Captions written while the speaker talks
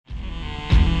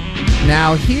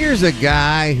Now, here's a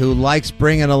guy who likes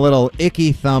bringing a little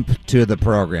icky thump to the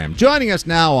program. Joining us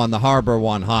now on the Harbor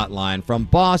One hotline from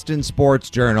Boston Sports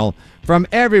Journal, from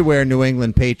everywhere New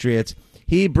England Patriots.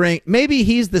 Maybe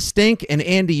he's the stink, and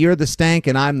Andy, you're the stank,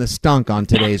 and I'm the stunk on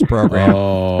today's program.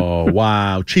 Oh,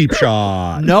 wow. Cheap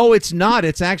shot. No, it's not.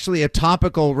 It's actually a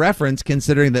topical reference,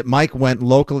 considering that Mike went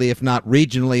locally, if not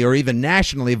regionally or even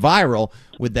nationally viral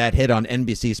with that hit on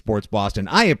NBC Sports Boston.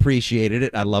 I appreciated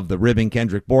it. I love the ribbing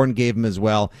Kendrick Bourne gave him as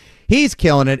well. He's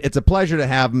killing it. It's a pleasure to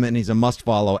have him, and he's a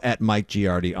must-follow at Mike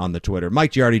Giardi on the Twitter.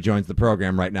 Mike Giardi joins the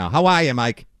program right now. How are you,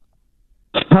 Mike?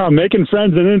 Making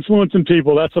friends and influencing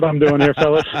people. That's what I'm doing here,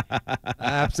 fellas.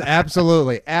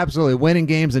 Absolutely. Winning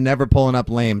games and never pulling up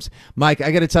lames. Mike,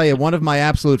 I got to tell you, one of my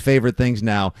absolute favorite things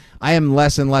now, I am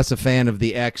less and less a fan of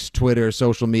the X, Twitter,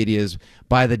 social medias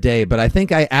by the day, but I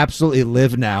think I absolutely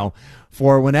live now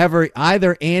for whenever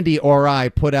either Andy or I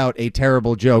put out a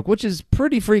terrible joke, which is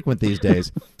pretty frequent these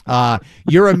days.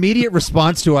 Your immediate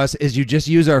response to us is you just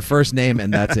use our first name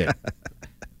and that's it.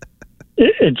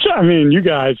 You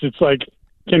guys, it's like,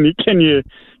 can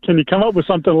you come up with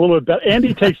something a little bit better?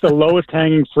 Andy takes the lowest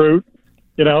hanging fruit,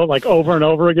 like over and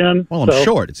over again. Well, I'm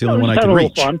short. It's the only one I can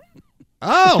reach. Fun.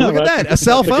 Oh, look at that. A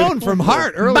cell phone from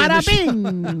Hart earlier. Bada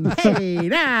bing! Hey,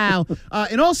 now.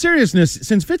 In all seriousness,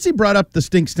 since Fitzy brought up the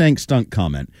stink, stank, stunk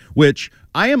comment, which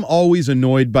I am always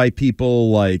annoyed by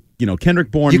people like,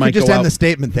 Kendrick Bourne might go out. You could just end the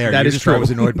statement there. That is true. I was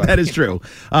annoyed by that is true.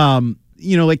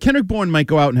 Like Kendrick Bourne might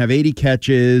go out and have 80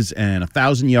 catches and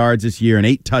 1,000 yards this year and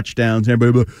 8 touchdowns. And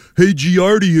everybody go, hey,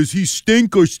 Giardi, is he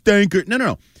stink or stanker?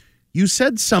 No. You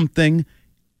said something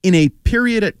in a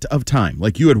period of time.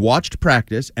 Like you had watched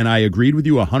practice, and I agreed with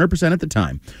you 100% at the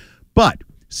time. But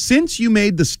since you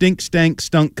made the stink, stank,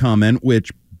 stunk comment,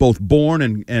 which both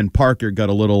Bourne and Parker got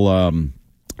a little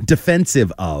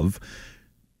defensive of,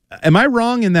 am I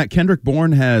wrong in that Kendrick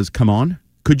Bourne has come on?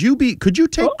 Could you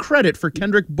take credit for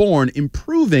Kendrick Bourne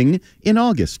improving in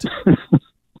August?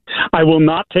 I will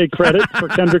not take credit for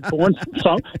Kendrick Bourne.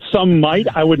 Some might.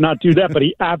 I would not do that, but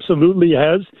he absolutely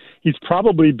has. He's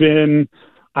probably been,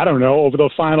 I don't know, over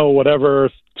the final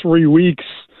 3 weeks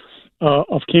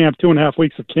of camp, 2.5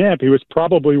 weeks of camp, he was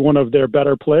probably one of their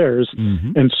better players,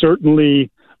 and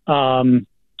certainly, I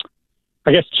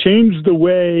guess, changed the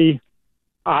way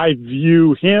I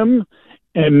view him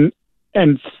and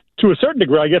to a certain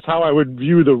degree, I guess, how I would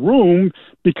view the room,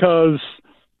 because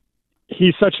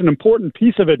he's such an important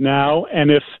piece of it now. And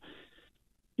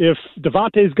if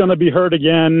Devontae's going to be hurt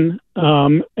again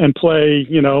and play,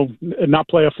 not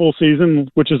play a full season,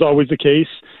 which is always the case,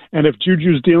 and if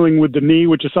Juju's dealing with the knee,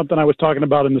 which is something I was talking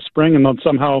about in the spring, and then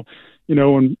somehow,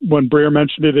 when Breer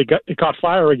mentioned it, it caught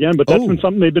fire again. But that's been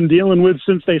something they've been dealing with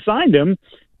since they signed him,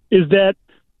 is that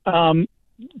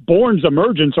Bourne's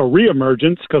emergence or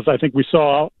reemergence, because I think we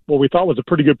saw what we thought was a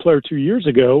pretty good player 2 years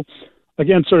ago,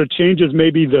 again, sort of changes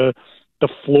maybe the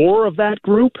floor of that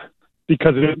group,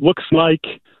 because it looks like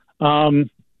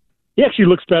he actually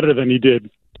looks better than he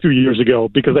did 2 years ago,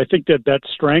 because I think that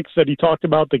strength that he talked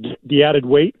about, the added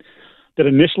weight, that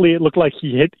initially it looked like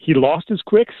he lost his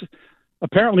quicks,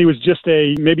 apparently was just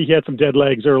maybe he had some dead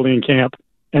legs early in camp,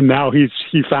 and now he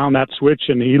found that switch,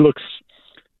 and he looks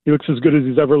as good as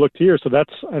he's ever looked here. So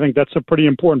I think that's a pretty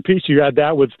important piece. You add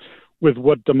that with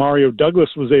what DeMario Douglas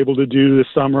was able to do this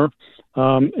summer,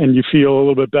 and you feel a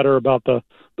little bit better about the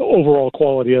overall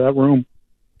quality of that room.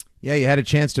 Yeah, you had a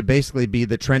chance to basically be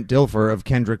the Trent Dilfer of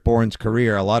Kendrick Bourne's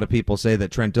career. A lot of people say that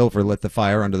Trent Dilfer lit the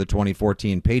fire under the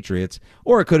 2014 Patriots,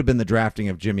 or it could have been the drafting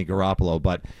of Jimmy Garoppolo.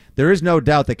 But there is no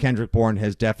doubt that Kendrick Bourne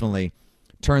has definitely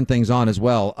turned things on as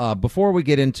well. Before we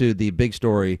get into the big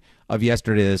story of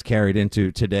yesterday that's carried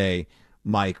into today,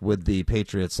 Mike, with the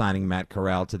Patriots signing Matt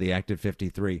Corral to the active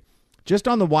 53, just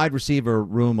on the wide receiver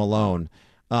room alone,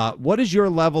 what is your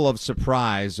level of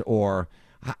surprise, or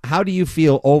how do you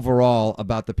feel overall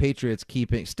about the Patriots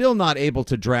still not able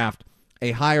to draft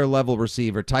a higher level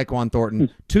receiver, Tyquan Thornton,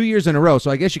 2 years in a row?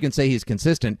 So I guess you can say he's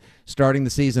consistent, starting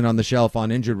the season on the shelf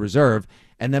on injured reserve,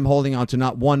 and them holding on to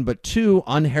not one but two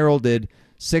unheralded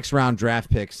 6th-round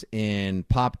draft picks in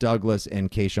Pop Douglas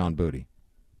and Kayshon Boutte.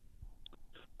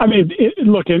 I mean,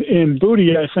 look, in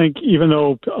Boutte, I think, even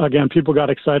though, again, people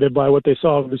got excited by what they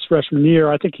saw of his freshman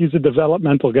year, I think he's a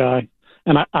developmental guy.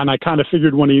 And I kind of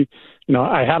figured when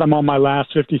I had him on my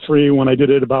last 53 when I did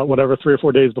it about 3 or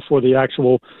 4 days before the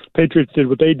actual Patriots did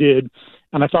what they did,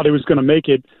 and I thought he was going to make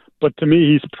it. But to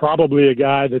me, he's probably a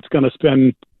guy that's going to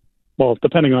spend, well,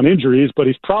 depending on injuries, but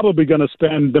he's probably going to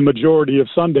spend the majority of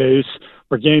Sundays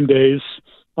or game days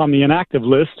on the inactive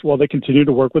list while they continue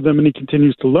to work with him and he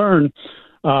continues to learn.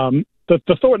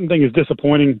 The Thornton thing is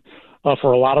disappointing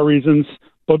for a lot of reasons,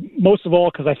 but most of all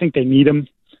because I think they need him.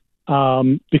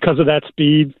 Because of that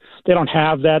speed, they don't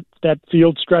have that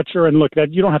field stretcher. And look,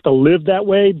 that you don't have to live that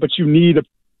way, but you need a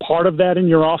part of that in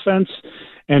your offense.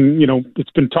 And,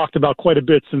 it's been talked about quite a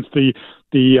bit since the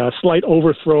slight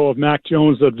overthrow of Mac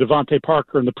Jones of Devontae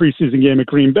Parker in the preseason game at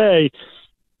Green Bay.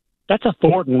 That's a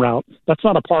Thornton route. That's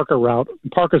not a Parker route.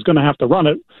 Parker's going to have to run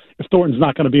it if Thornton's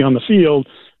not going to be on the field.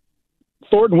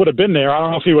 Thornton would have been there. I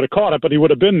don't know if he would have caught it, but he would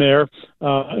have been there.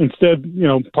 Instead,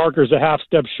 Parker's a half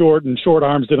step short and short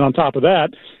arms it on top of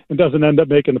that and doesn't end up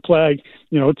making the play.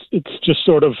 It's just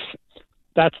sort of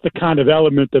that's the kind of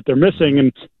element that they're missing.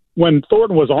 And when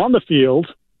Thornton was on the field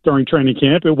during training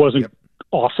camp, it wasn't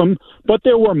awesome, but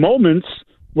there were moments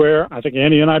where I think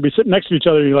Andy and I'd be sitting next to each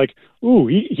other and you're like, ooh,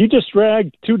 he just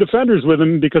dragged two defenders with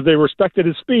him because they respected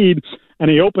his speed,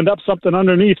 and he opened up something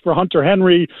underneath for Hunter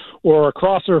Henry or a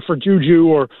crosser for Juju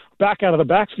or back out of the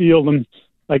backfield, and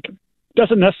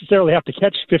doesn't necessarily have to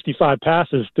catch 55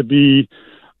 passes to be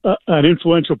an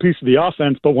influential piece of the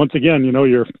offense. But once again,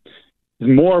 you're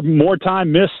more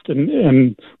time missed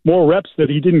and more reps that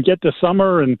he didn't get this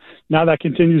summer, and now that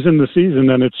continues in the season,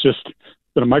 and it's just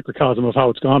been a microcosm of how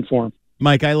it's gone for him.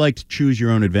 Mike, I liked Choose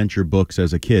Your Own Adventure books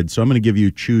as a kid, so I'm going to give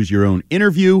you Choose Your Own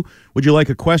Interview. Would you like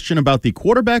a question about the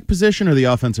quarterback position or the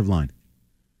offensive line?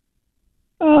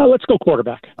 Let's go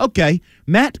quarterback. Okay.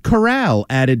 Matt Corral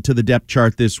added to the depth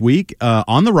chart this week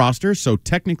on the roster, so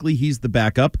technically he's the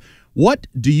backup. What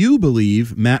do you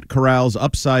believe Matt Corral's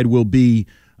upside will be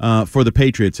for the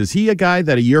Patriots? Is he a guy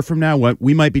that a year from now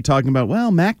we might be talking about, well,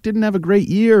 Mac didn't have a great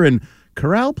year and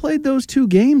Corral played those 2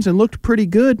 games and looked pretty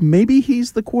good. Maybe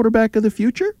he's the quarterback of the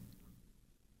future?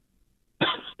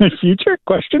 Future?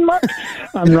 Question mark?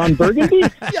 I'm Ron Burgundy.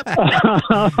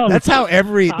 That's how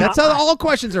all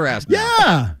questions are asked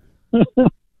now. Yeah.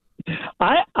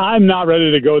 I'm not ready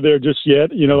to go there just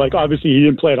yet. Obviously he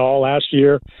didn't play at all last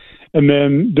year. And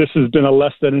then this has been a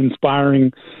less than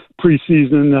inspiring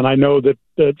preseason. And I know that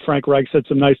Frank Reich said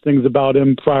some nice things about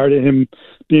him prior to him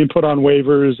being put on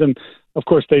waivers. And of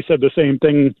course, they said the same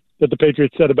thing that the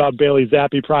Patriots said about Bailey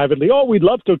Zappi privately. Oh, we'd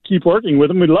love to keep working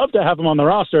with him. We'd love to have him on the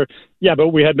roster. Yeah, but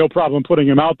we had no problem putting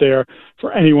him out there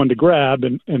for anyone to grab,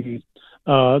 and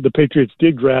the Patriots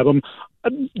did grab him.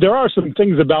 There are some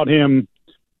things about him.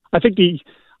 I think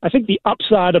the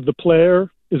upside of the player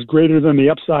is greater than the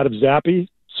upside of Zappi,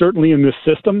 certainly in this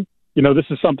system. This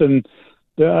is something,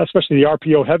 especially the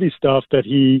RPO heavy stuff that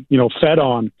he, fed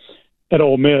on at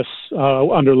Ole Miss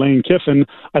under Lane Kiffin.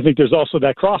 I think there's also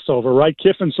that crossover, right?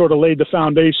 Kiffin sort of laid the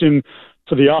foundation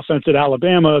for the offense at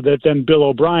Alabama that then Bill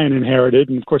O'Brien inherited,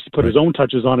 and of course he put his own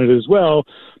touches on it as well.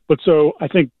 But so I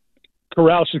think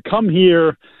Corral should come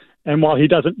here, and while he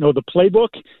doesn't know the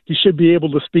playbook, he should be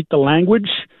able to speak the language,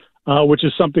 which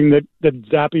is something that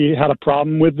Zappi had a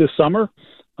problem with this summer.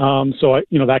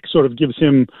 That sort of gives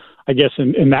him, I guess,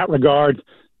 in that regard,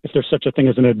 if there's such a thing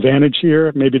as an advantage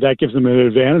here, maybe that gives him an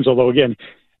advantage. Although, again,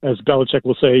 as Belichick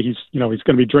will say, he's going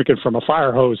to be drinking from a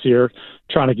fire hose here,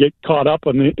 trying to get caught up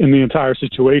in the entire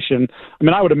situation. I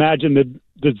mean, I would imagine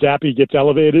that Zappi gets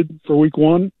elevated for week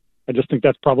 1. I just think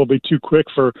that's probably too quick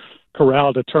for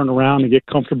Corral to turn around and get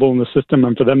comfortable in the system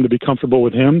and for them to be comfortable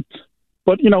with him.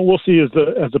 But, we'll see as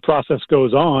the process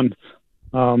goes on,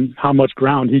 how much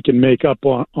ground he can make up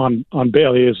on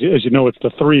Bailey. As you know, it's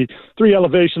the three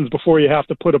elevations before you have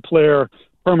to put a player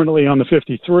permanently on the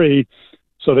 53.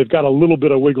 So they've got a little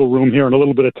bit of wiggle room here and a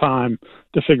little bit of time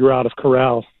to figure out if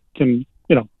Corral can,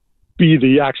 be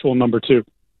the actual number 2.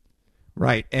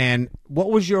 Right. And what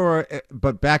was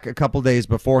but back a couple days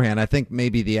beforehand, I think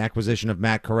maybe the acquisition of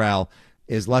Matt Corral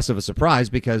is less of a surprise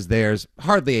because there's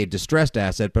hardly a distressed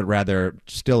asset, but rather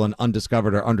still an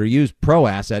undiscovered or underused pro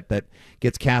asset that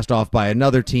gets cast off by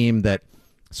another team that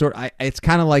it's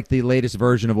kind of like the latest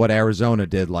version of what Arizona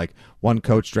did. Like one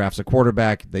coach drafts a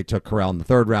quarterback. They took Corral in the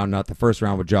 3rd round, not the 1st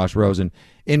round with Josh Rosen.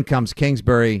 In comes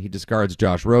Kingsbury. He discards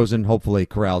Josh Rosen. Hopefully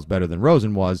Corral's better than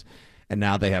Rosen was. And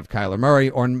now they have Kyler Murray,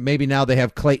 or maybe now they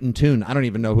have Clayton Tune. I don't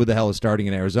even know who the hell is starting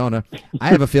in Arizona. I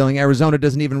have a feeling Arizona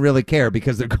doesn't even really care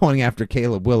because they're going after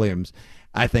Caleb Williams.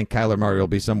 I think Kyler Murray will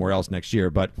be somewhere else next year.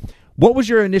 But what was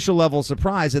your initial level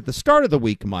surprise at the start of the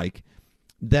week, Mike,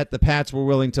 that the Pats were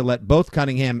willing to let both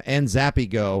Cunningham and Zappi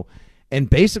go and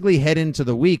basically head into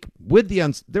the week with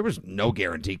there was no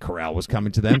guarantee Corral was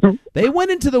coming to them. They went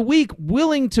into the week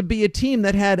willing to be a team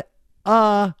that had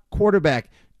a quarterback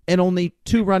and only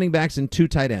 2 running backs and 2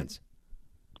 tight ends.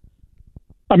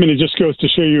 I mean, it just goes to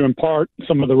show you in part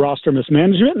some of the roster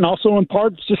mismanagement and also in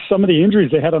part just some of the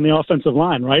injuries they had on the offensive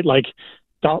line, right? Like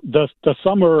the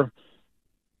summer,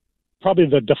 probably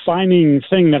the defining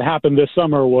thing that happened this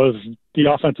summer was the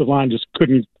offensive line just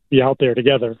couldn't be out there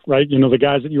together, right? The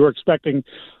guys that you were expecting,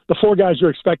 the four guys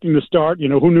you're expecting to start,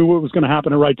 who knew what was going to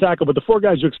happen at right tackle, but the four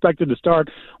guys you expected to start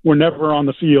were never on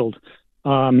the field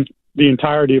the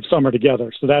entirety of summer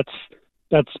together. So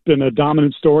that's been a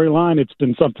dominant storyline. It's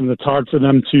been something that's hard for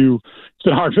them to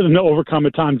overcome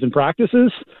at times in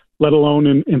practices, let alone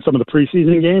in some of the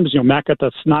preseason games. Matt got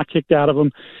the snot kicked out of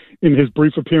him in his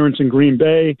brief appearance in Green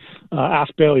Bay.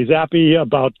 Asked Bailey Zappi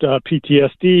about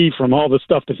PTSD from all the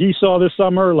stuff that he saw this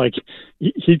summer. Like,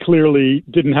 he clearly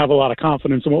didn't have a lot of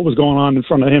confidence in what was going on in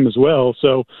front of him as well.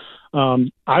 So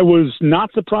I was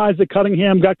not surprised that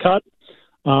Cunningham got cut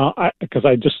because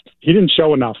he didn't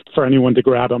show enough for anyone to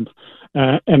grab him.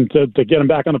 And to get him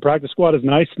back on the practice squad is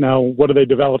nice. Now, what are they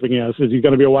developing as? Is he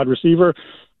going to be a wide receiver?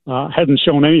 Hasn't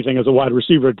shown anything as a wide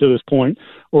receiver to this point.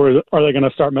 Or are they going to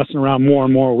start messing around more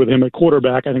and more with him at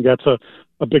quarterback? I think that's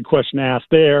a big question to ask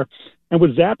there. And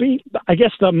with Zappi, I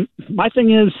guess my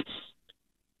thing is,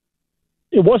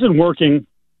 it wasn't working.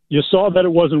 You saw that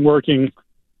it wasn't working.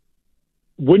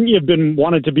 Wouldn't you have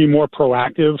wanted to be more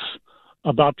proactive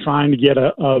about trying to get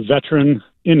a veteran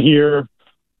in here,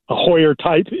 a Hoyer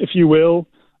type, if you will,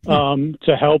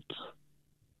 to help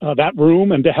that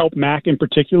room and to help Mac in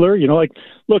particular?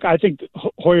 Look, I think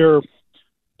Hoyer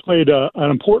played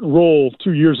an important role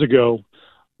 2 years ago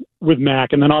with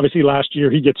Mac, and then obviously last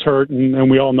year he gets hurt, and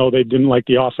we all know they didn't like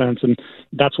the offense, and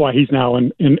that's why he's now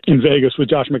in Vegas with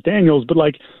Josh McDaniels. But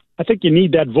I think you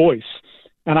need that voice,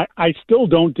 and I still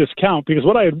don't discount, because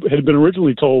what I had been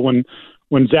originally told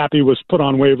when Zappi was put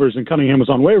on waivers and Cunningham was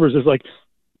on waivers is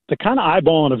the kind of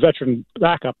eyeballing a veteran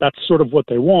backup. That's sort of what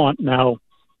they want. Now,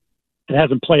 it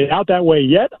hasn't played out that way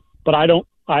yet, but I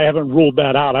haven't ruled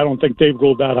that out. I don't think they've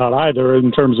ruled that out either,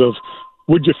 in terms of,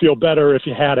 would you feel better if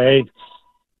you had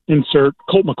insert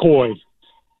Colt McCoy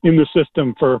in the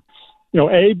system for,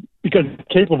 because he's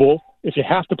capable. If you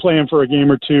have to play him for a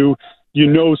game or two,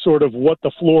 sort of what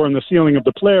the floor and the ceiling of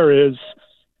the player is,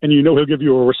 and he'll give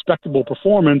you a respectable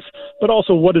performance, but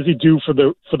also, what does he do for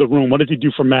the room? What does he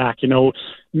do for Mac?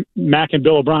 Mac and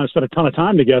Bill O'Brien spent a ton of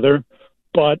time together,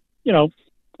 but,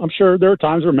 I'm sure there are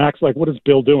times where Mac's like, what is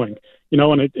Bill doing?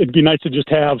 And it'd be nice to just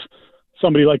have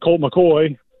somebody like Colt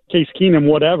McCoy, Case Keenum,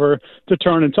 whatever, to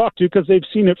turn and talk to, because they've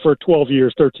seen it for 12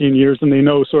 years, 13 years, and they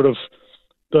know sort of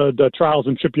the trials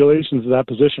and tribulations of that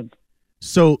position.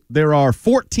 So there are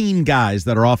 14 guys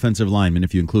that are offensive linemen,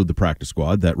 if you include the practice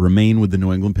squad, that remain with the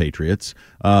New England Patriots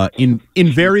in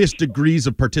various degrees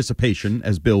of participation,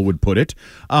 as Bill would put it.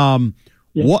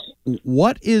 Yes.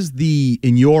 What is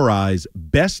in your eyes,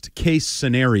 best case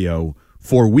scenario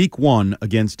for Week 1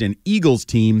 against an Eagles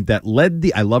team that led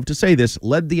the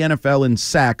NFL in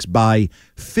sacks by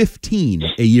 15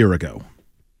 a year ago?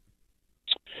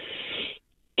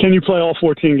 Can you play all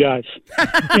 14 guys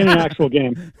in an actual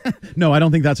game? No, I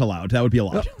don't think that's allowed. That would be a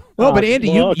lot. Well, but Andy,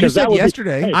 you said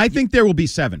yesterday. I think there will be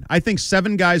 7. I think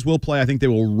 7 guys will play. I think they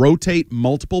will rotate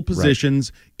multiple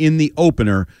positions in the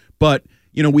opener. But,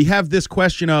 we have this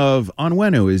question of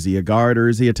Onwenu, is he a guard or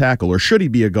is he a tackle? Or should he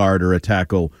be a guard or a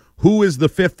tackle? Who is the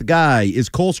 5th guy? Is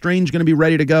Cole Strange going to be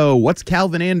ready to go? What's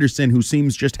Calvin Anderson, who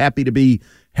seems just happy to be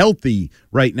healthy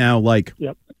right now, like?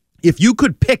 Yep. If you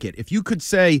could pick it, if you could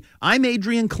say, I'm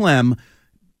Adrian Clem,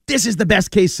 this is the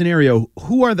best case scenario,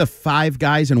 who are the 5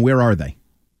 guys and where are they?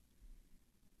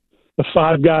 The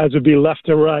 5 guys would be left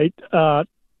to right.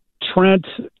 Trent,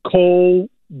 Cole,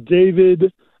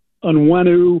 David,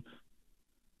 Onwenu,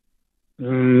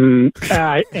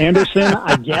 Anderson,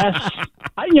 I guess.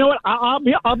 You know what?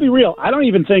 I'll be real. I don't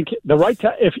even think the right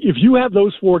if you have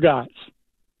those 4 guys,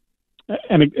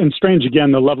 and Strange,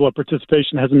 again, the level of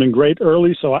participation hasn't been great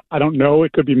early, so I don't know.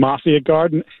 It could be Mafi at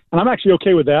guard, and I'm actually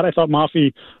okay with that. I thought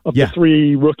Mafi, of the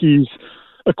 3 rookies,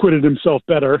 acquitted himself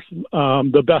better,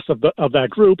 the best of that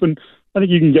group, and I think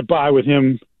you can get by with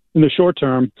him in the short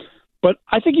term. But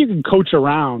I think you can coach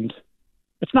around.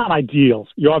 It's not ideal.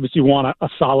 You obviously want a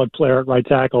solid player at right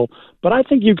tackle, but I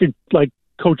think you could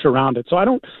coach around it.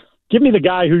 So give me the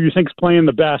guy who you think's playing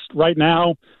the best right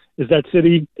now. Is that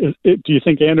City? Do you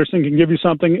think Anderson can give you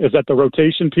something? Is that the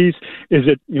rotation piece? Is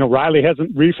it,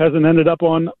 Reif hasn't ended up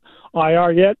on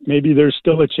IR yet? Maybe there's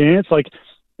still a chance.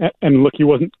 And look, he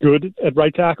wasn't good at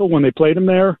right tackle when they played him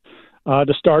there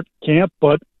to start camp,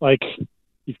 but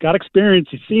he's got experience.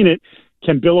 He's seen it.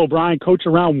 Can Bill O'Brien coach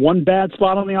around one bad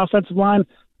spot on the offensive line?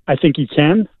 I think he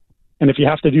can. And if you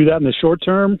have to do that in the short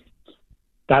term,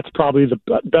 that's probably the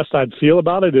best I'd feel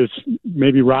about it, is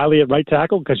maybe Riley at right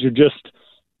tackle, because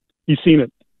he's seen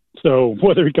it. So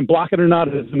whether he can block it or not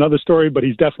is another story, but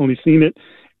he's definitely seen it,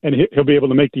 and he'll be able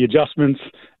to make the adjustments.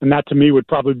 And that, to me, would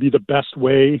probably be the best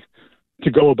way to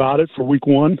go about it for Week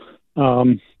 1.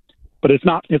 it's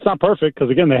not perfect because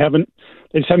again they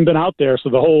just haven't been out there. So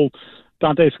the whole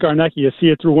Dante Scarnecchia, you see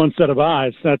it through one set of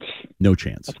eyes. That's no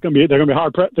chance. They're going to be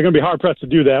hard pressed to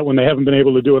do that when they haven't been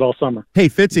able to do it all summer. Hey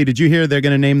Fitzy, did you hear they're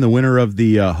going to name the winner of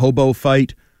the hobo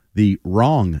fight the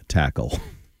wrong tackle?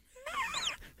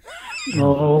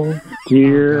 Oh,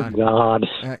 dear God.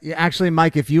 Actually,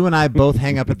 Mike, if you and I both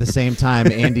hang up at the same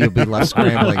time, Andy will be left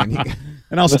scrambling.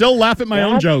 And I'll still laugh at my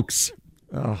own jokes.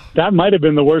 Oh. That might have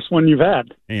been the worst one you've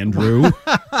had. Andrew.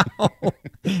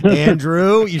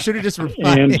 Andrew, you should have just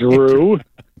replied. Andrew.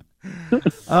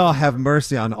 Oh, have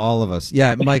mercy on all of us.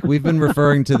 Yeah, Mike, we've been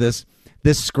referring to this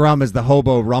scrum as the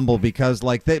hobo rumble because,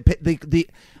 like,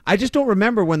 I just don't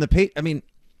remember when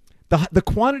the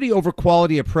quantity over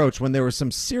quality approach when there were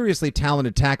some seriously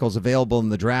talented tackles available in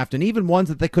the draft, and even ones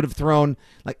that they could have thrown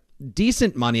like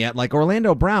decent money at, like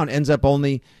Orlando Brown ends up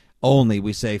only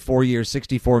we say 4 years,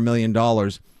 $64 million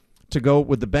to go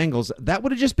with the Bengals. That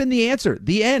would have just been the answer,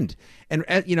 the end. And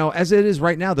as it is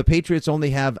right now, the Patriots only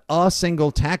have a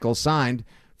single tackle signed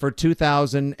for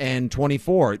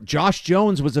 2024. Josh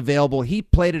Jones was available. He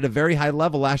played at a very high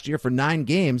level last year for 9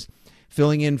 games,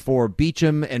 filling in for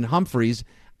Beachum and Humphreys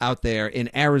out there in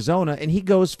Arizona, and he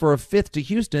goes for a 5th to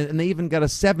Houston, and they even got a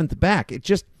 7th back. It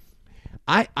just,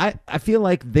 I feel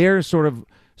like they're sort of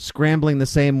scrambling the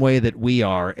same way that we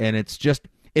are, and it's just,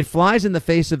 it flies in the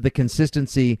face of the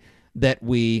consistency that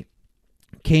we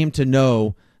came to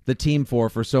know the team for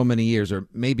so many years, or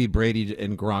maybe Brady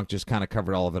and Gronk just kind of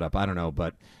covered all of it up. I don't know,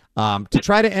 but to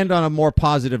try to end on a more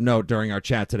positive note during our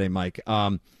chat today, Mike,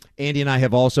 Andy and I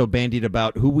have also bandied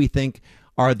about who we think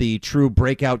are the true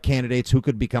breakout candidates, who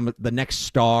could become the next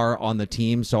star on the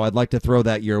team. So I'd like to throw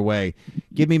that your way.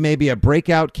 Give me maybe a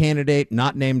breakout candidate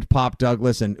not named Pop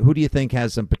Douglas, and who do you think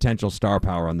has some potential star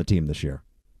power on the team this year?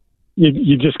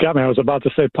 You just got me. I was about to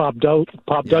say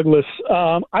Douglas.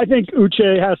 I think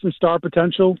Uche has some star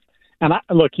potential, and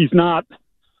he's not.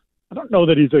 I don't know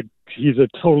that he's a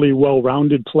totally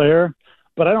well-rounded player,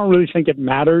 but I don't really think it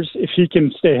matters if he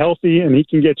can stay healthy and he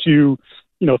can get you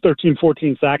 13,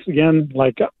 14 sacks again.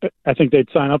 Like, I think they'd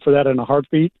sign up for that in a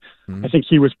heartbeat. Mm-hmm. I think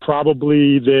he was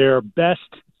probably their best,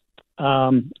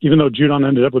 even though Judon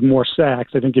ended up with more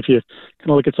sacks. I think if you kind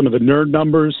of look at some of the nerd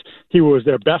numbers, he was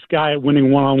their best guy at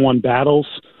winning one-on-one battles.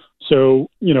 So,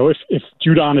 if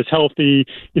Judon is healthy,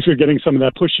 if you're getting some of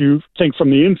that push you think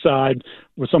from the inside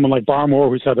with someone like Barmore,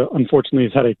 who's unfortunately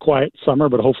has had a quiet summer,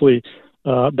 but hopefully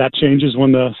that changes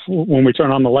when we turn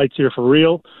on the lights here for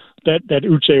real. That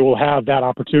Uche will have that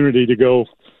opportunity to go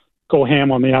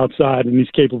ham on the outside, and he's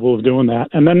capable of doing that.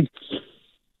 And then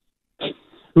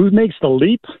who makes the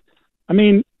leap? I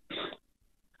mean,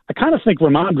 I kind of think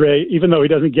Ramondre, even though he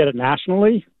doesn't get it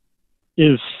nationally,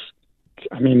 he's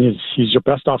your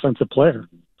best offensive player.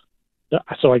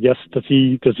 So I guess does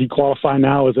he qualify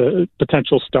now as a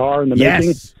potential star in the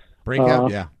making?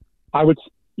 Breakout, yeah. I would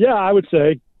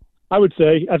say.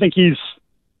 I think he's.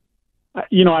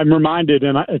 I'm reminded,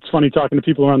 and it's funny talking to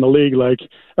people around the league, like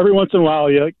every once in a while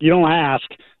you don't ask,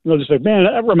 and they'll just say, man,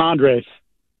 Ramondre.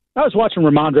 I was watching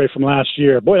Ramondre from last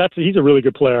year. Boy, he's a really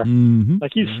good player. Mm-hmm.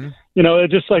 Like he's,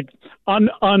 it's just like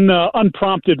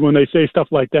unprompted when they say stuff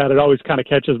like that. It always kind of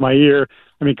catches my ear.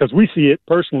 I mean, because we see it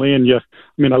personally, and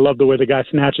I love the way the guy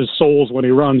snatches souls when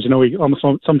he runs. He almost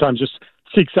sometimes just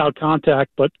seeks out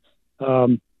contact, but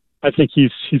I think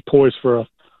he's poised for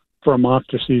a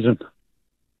monster season.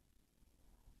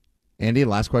 Andy,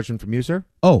 last question from you, sir.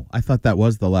 Oh, I thought that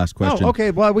was the last question. Oh, okay.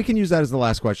 Well, we can use that as the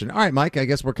last question. All right, Mike. I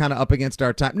guess we're kind of up against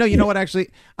our time. No, you know what? Actually,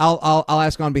 I'll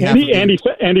ask on behalf of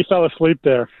Andy fell asleep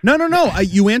there. No.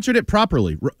 You answered it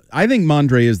properly. I think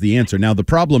Mondre is the answer. Now, the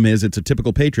problem is it's a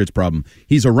typical Patriots problem.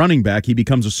 He's a running back. He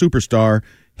becomes a superstar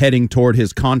heading toward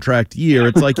his contract year.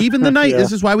 It's like even the nice.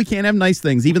 This is why we can't have nice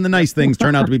things. Even the nice things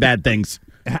turn out to be bad things.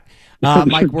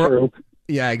 Mike,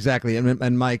 yeah, exactly.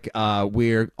 And Mike,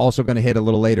 we're also going to hit a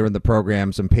little later in the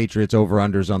program some Patriots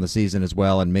over-unders on the season as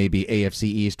well, and maybe AFC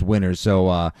East winners.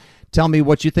 So tell me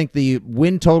what you think the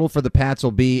win total for the Pats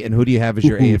will be, and who do you have as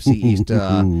your AFC East?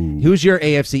 Who's your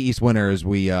AFC East winner as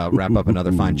we wrap up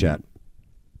another fine chat?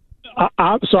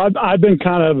 So I've been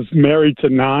kind of married to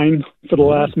 9 for the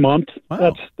last month.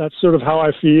 Wow. That's sort of how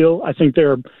I feel. I think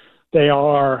they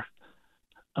are.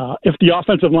 If the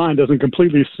offensive line doesn't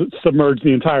completely submerge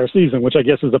the entire season, which I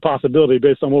guess is a possibility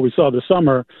based on what we saw this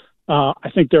summer,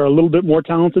 I think they're a little bit more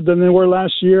talented than they were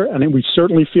last year. And we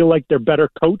certainly feel like they're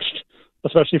better coached,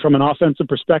 especially from an offensive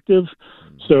perspective.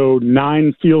 So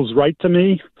 9 feels right to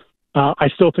me. I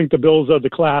still think the Bills are the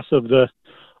class of the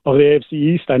AFC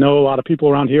East. I know a lot of people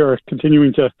around here are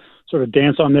continuing to sort of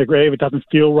dance on their grave. It doesn't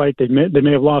feel right. They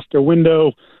may have lost their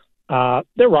window.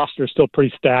 Their roster is still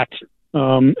pretty stacked.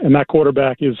 and that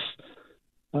quarterback is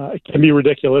it can be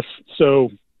ridiculous. So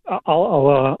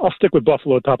I'll stick with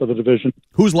Buffalo top of the division.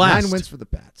 Who's last? 9 wins for the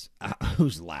Pats.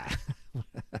 Who's last?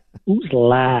 Who's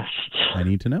last? I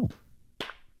need to know.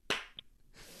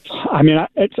 I mean,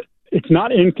 it's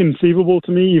not inconceivable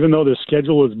to me, even though their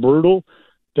schedule is brutal,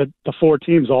 that the 4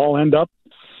 teams all end up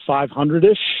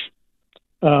 500-ish.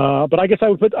 But I guess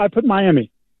I put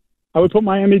Miami. I would put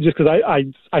Miami just because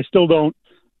I still don't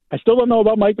know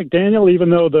about Mike McDaniel, even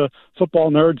though the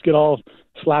football nerds get all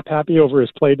slap happy over his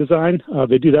play design.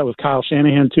 They do that with Kyle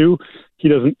Shanahan too. He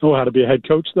doesn't know how to be a head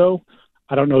coach though.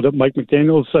 I don't know that Mike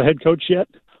McDaniel's a head coach yet.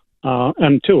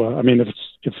 And Tua, I mean, if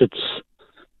it's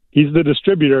he's the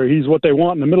distributor, he's what they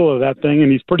want in the middle of that thing,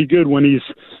 and he's pretty good when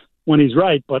he's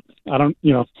right. But I don't,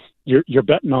 you're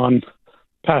betting on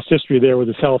past history there with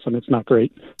his health, and it's not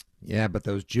great. Yeah, but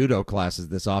those judo classes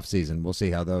this offseason, we'll see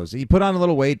how those. He put on a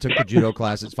little weight, took the judo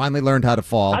classes, finally learned how to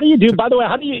fall. How do you do? By the way,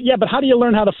 how do you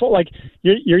learn how to fall? Like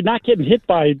you're not getting hit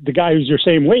by the guy who's your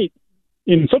same weight.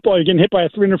 In football, you're getting hit by a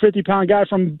 350-pound guy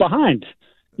from behind.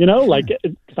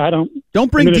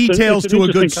 Don't bring details to a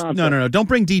good. No. Don't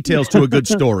bring details to a good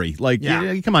story. Like,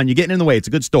 come on, you're getting in the way. It's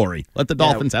a good story. Let the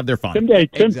Dolphins have their fun. Tim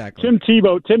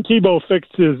Tebow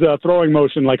fixed his throwing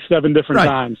motion like 7 different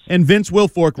times. And Vince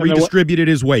Wilfork redistributed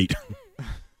his weight.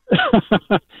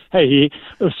 Hey, he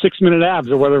 6-minute abs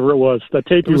or whatever it was. That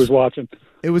tape he was watching.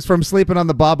 It was from sleeping on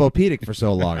the Bob-O-Pedic for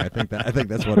so long. I think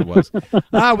that's what it was.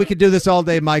 We could do this all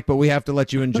day, Mike, but we have to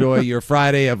let you enjoy your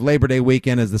Friday of Labor Day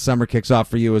weekend as the summer kicks off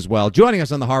for you as well. Joining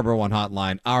us on the Harbor One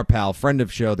Hotline, our pal, friend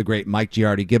of show, the great Mike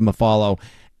Giardi. Give him a follow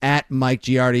at Mike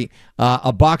Giardi.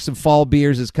 A box of fall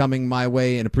beers is coming my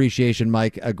way in appreciation,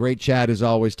 Mike. A great chat as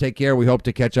always. Take care. We hope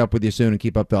to catch up with you soon and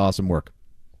keep up the awesome work.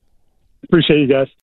 Appreciate you guys.